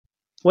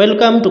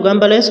Welcome to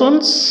Kamba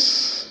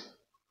Lessons,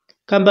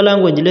 Kamba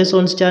Language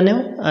Lessons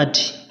channel at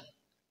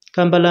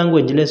Kamba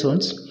Language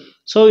Lessons.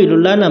 So we will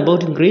learn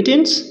about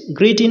greeting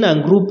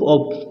and group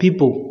of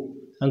people,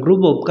 a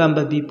group of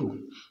Kamba people.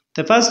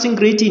 The first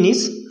greeting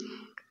is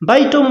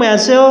Baito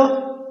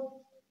Museo.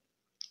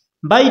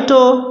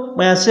 Baito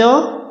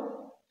Museo.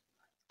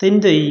 Then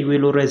they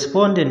will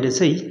respond and they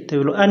say, they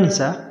will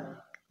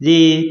answer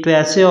the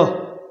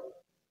Museo.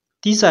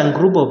 These are a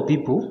group of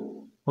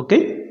people,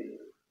 okay?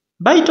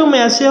 Baito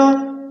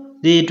museo,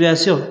 the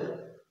museo.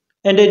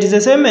 And it is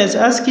the same as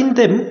asking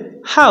them,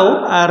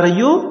 how are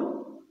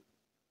you?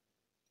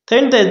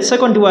 Then the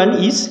second one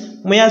is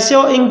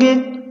museo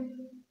inge.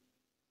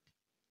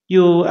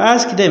 You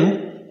ask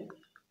them,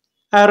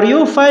 are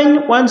you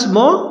fine once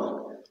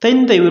more?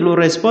 Then they will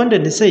respond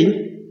and say,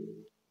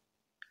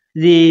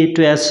 the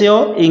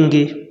museo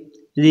inge.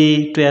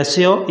 The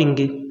museo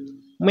inge.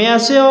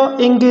 Museo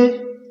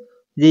inge.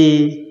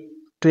 The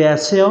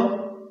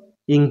museo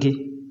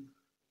inge.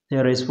 They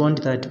respond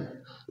that way.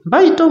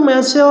 Baito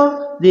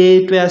museo,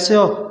 the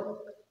museo.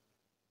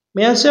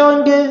 Museo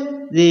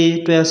inge,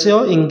 the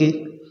museo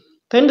inge.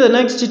 Then the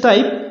next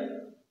type,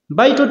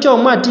 Baito cho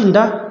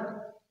matinda.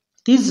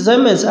 This is the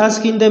same as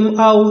asking them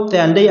how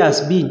their day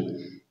has been.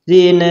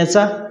 The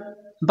nesa.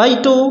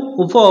 Baito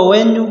Uvoo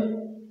wenyu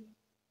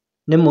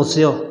ne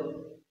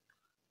museo.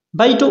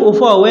 Baito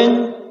Uvoo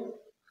wenyu.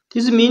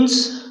 This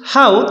means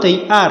how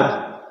they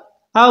are,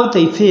 how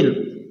they feel.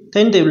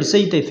 Then they will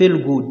say they feel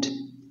good.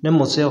 Ne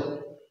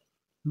museo.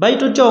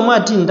 Baito cho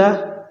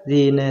matinda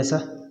the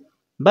nesa.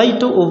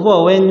 Baito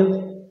Uvoo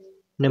wenyu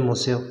ne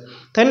museo.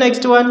 The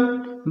next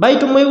one,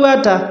 Baito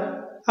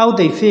muvea, how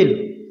they feel,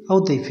 how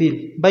they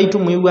feel. Baito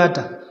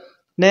muvea.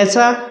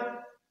 Nesa,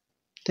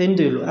 then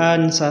they will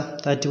answer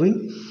that way.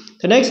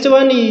 The next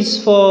one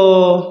is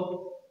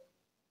for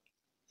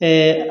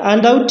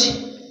handout,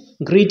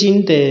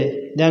 greeting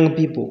the young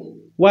people.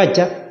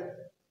 Wacha,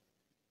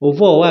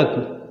 Uvoo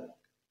waku.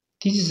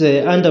 This is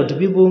a handout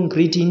people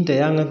greeting the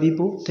younger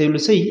people. They will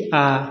say,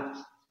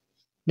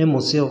 ne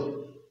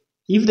museo.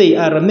 If they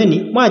are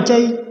many,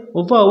 mwachai,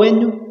 Uvoo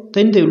wenyu,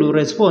 then they will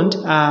respond,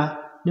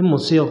 ne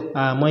museo,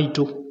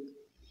 maito.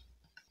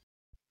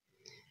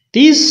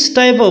 This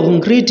type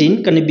of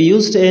greeting can be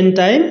used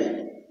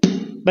anytime,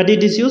 but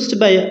it is used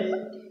by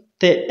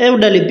the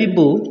elderly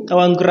people,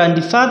 our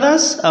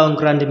grandfathers, our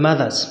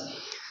grandmothers.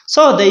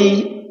 So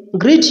they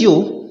greet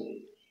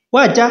you,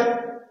 wacha.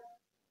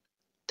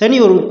 Then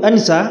you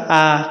answer,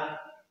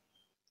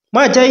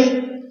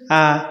 Majai,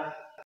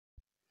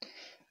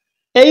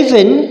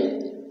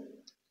 even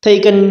they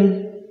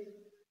can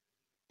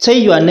say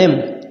your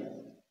name.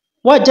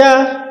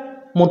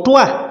 Waja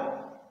Mutua,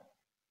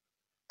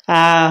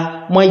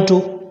 Maito.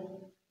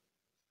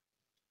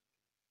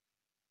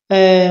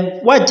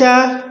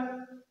 Waja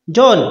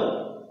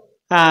John,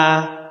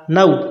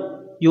 now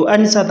you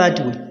answer that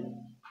way.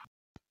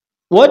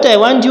 What I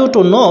want you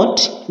to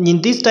note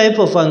in this type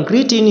of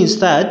greeting is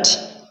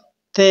that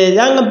the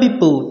young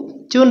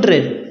people,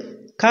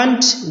 children,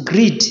 can't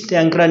greet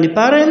their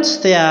grandparents,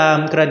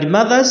 their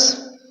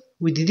grandmothers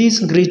with this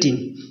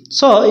greeting.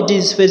 So it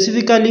is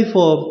specifically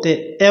for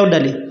the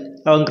elderly,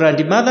 our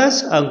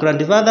grandmothers, our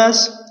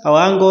grandfathers,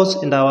 our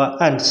uncles, and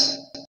our aunts.